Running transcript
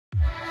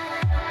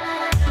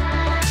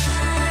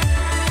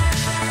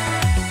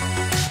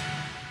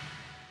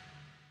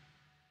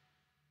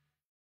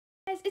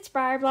it's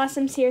Briar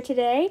Blossoms here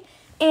today,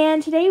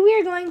 and today we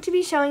are going to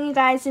be showing you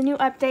guys a new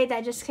update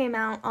that just came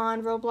out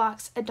on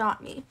Roblox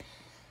Adopt Me.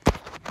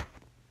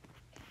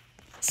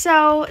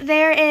 So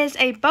there is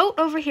a boat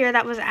over here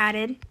that was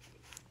added,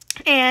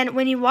 and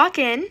when you walk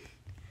in,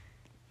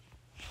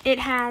 it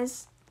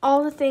has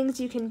all the things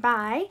you can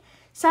buy.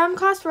 Some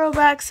cost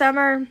Robux, some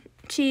are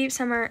cheap,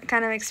 some are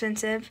kind of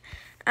expensive,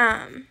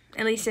 at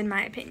least in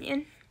my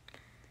opinion.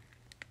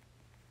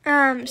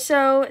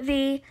 So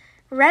the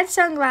red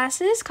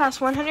sunglasses cost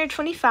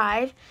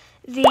 $125.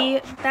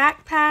 The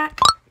backpack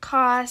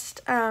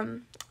cost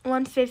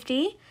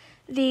 $150.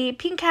 The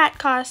pink hat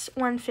costs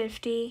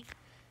 $150,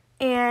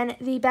 and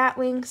the bat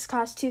wings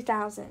cost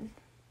 $2,000.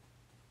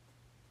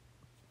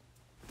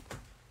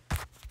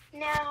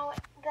 Now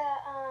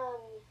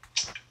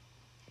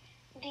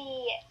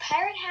the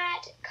pirate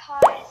hat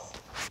costs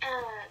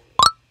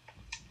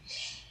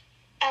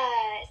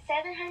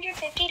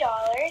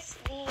 $750.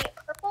 The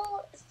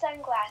purple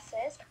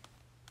sunglasses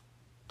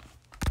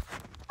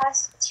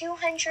cost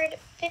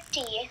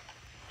 $250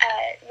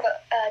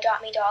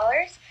 Adopt Me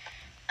dollars.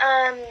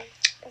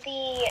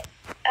 The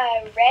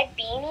red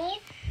beanie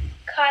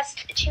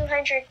cost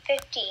 $250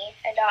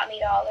 Adopt Me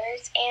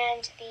dollars,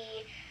 and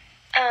the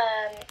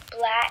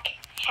black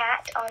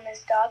hat on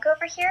this dog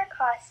over here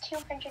costs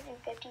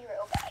 250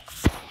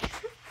 Robux.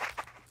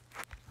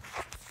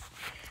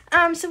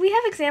 So we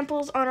have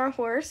examples on our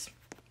horses.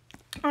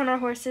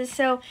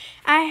 So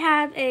I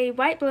have a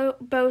white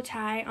bow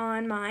tie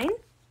on mine.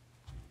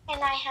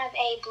 And I have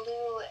a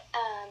blue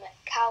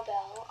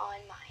cowbell on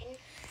mine.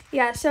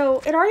 Yeah,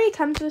 so it already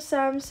comes with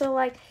some. So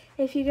like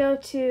if you go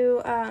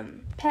to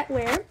pet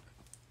wear,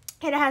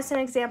 it has some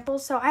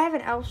examples. So I have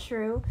an elf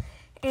shrew,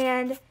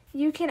 and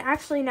you can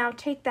actually now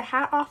take the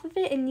hat off of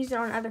it and use it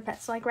on other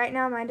pets. So like right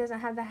now mine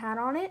doesn't have the hat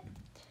on it.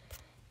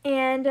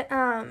 And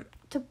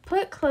to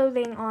put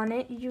clothing on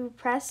it, you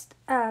press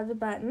the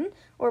button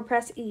or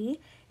press E,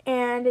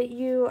 and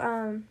you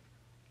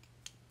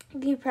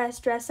press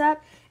dress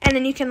up, and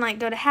then you can like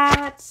go to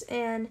hats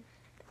and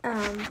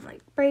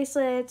like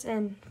bracelets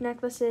and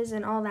necklaces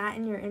and all that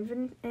in your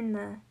in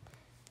the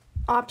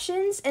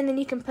options, and then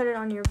you can put it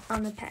on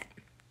the pet.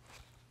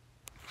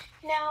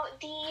 Now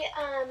the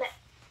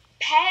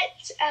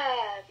pet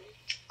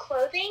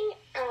clothing,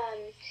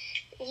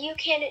 you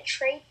can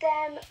trade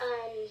them.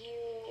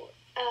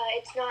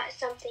 It's not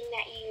something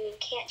that you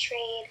can't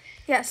trade.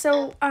 Yeah,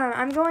 so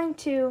I'm going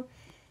to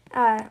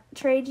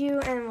trade you,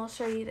 and we'll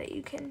show you that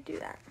you can do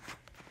that.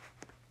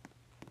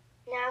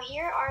 Now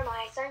here are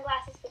my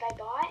sunglasses that I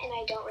bought and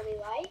I don't really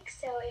like,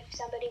 so if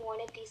somebody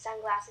wanted these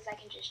sunglasses, I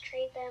can just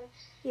trade them.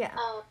 Yeah.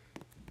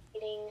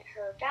 Getting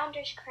her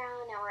founder's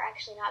crown. Now we're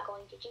actually not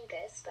going to do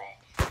this, but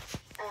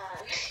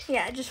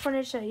yeah, I just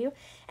wanted to show you.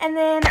 And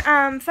then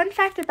fun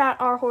fact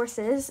about our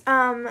horses.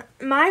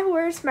 My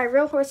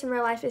real horse in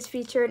real life is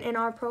featured in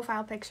our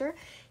profile picture.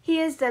 He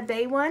is the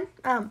bay one,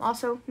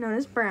 also known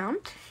as Brown,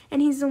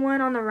 and he's the one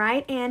on the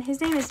right, and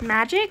his name is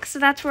Magic, so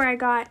that's where I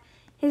got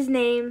his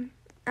name.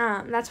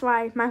 That's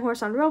why my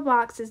horse on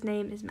Roblox, his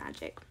name is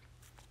Magic.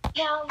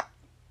 Now,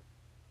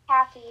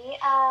 Kathy,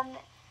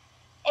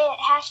 it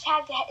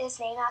hashtagged his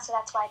name out, so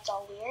that's why it's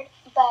all weird.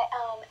 But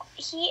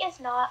he is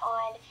not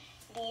on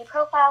the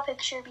profile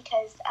picture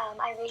because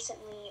I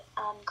recently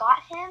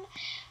got him.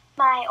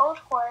 My old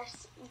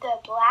horse, the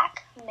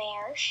black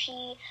mare,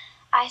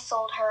 I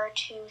sold her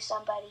to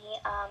somebody.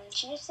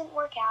 She just didn't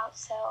work out,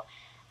 so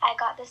I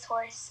got this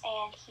horse,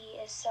 and he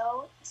is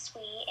so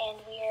sweet, and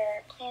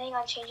we're planning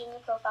on changing the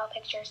profile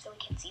picture so we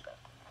can see both.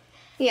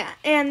 Yeah,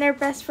 and they're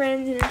best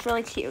friends, and it's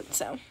really cute,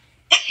 so.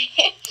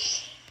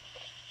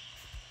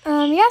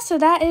 Yeah, so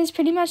that is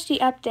pretty much the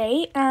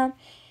update.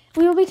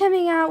 We will be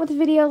coming out with a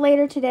video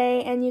later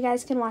today, and you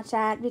guys can watch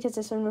that because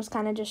this one was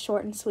kind of just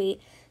short and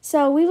sweet.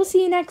 So we will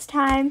see you next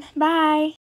time. Bye!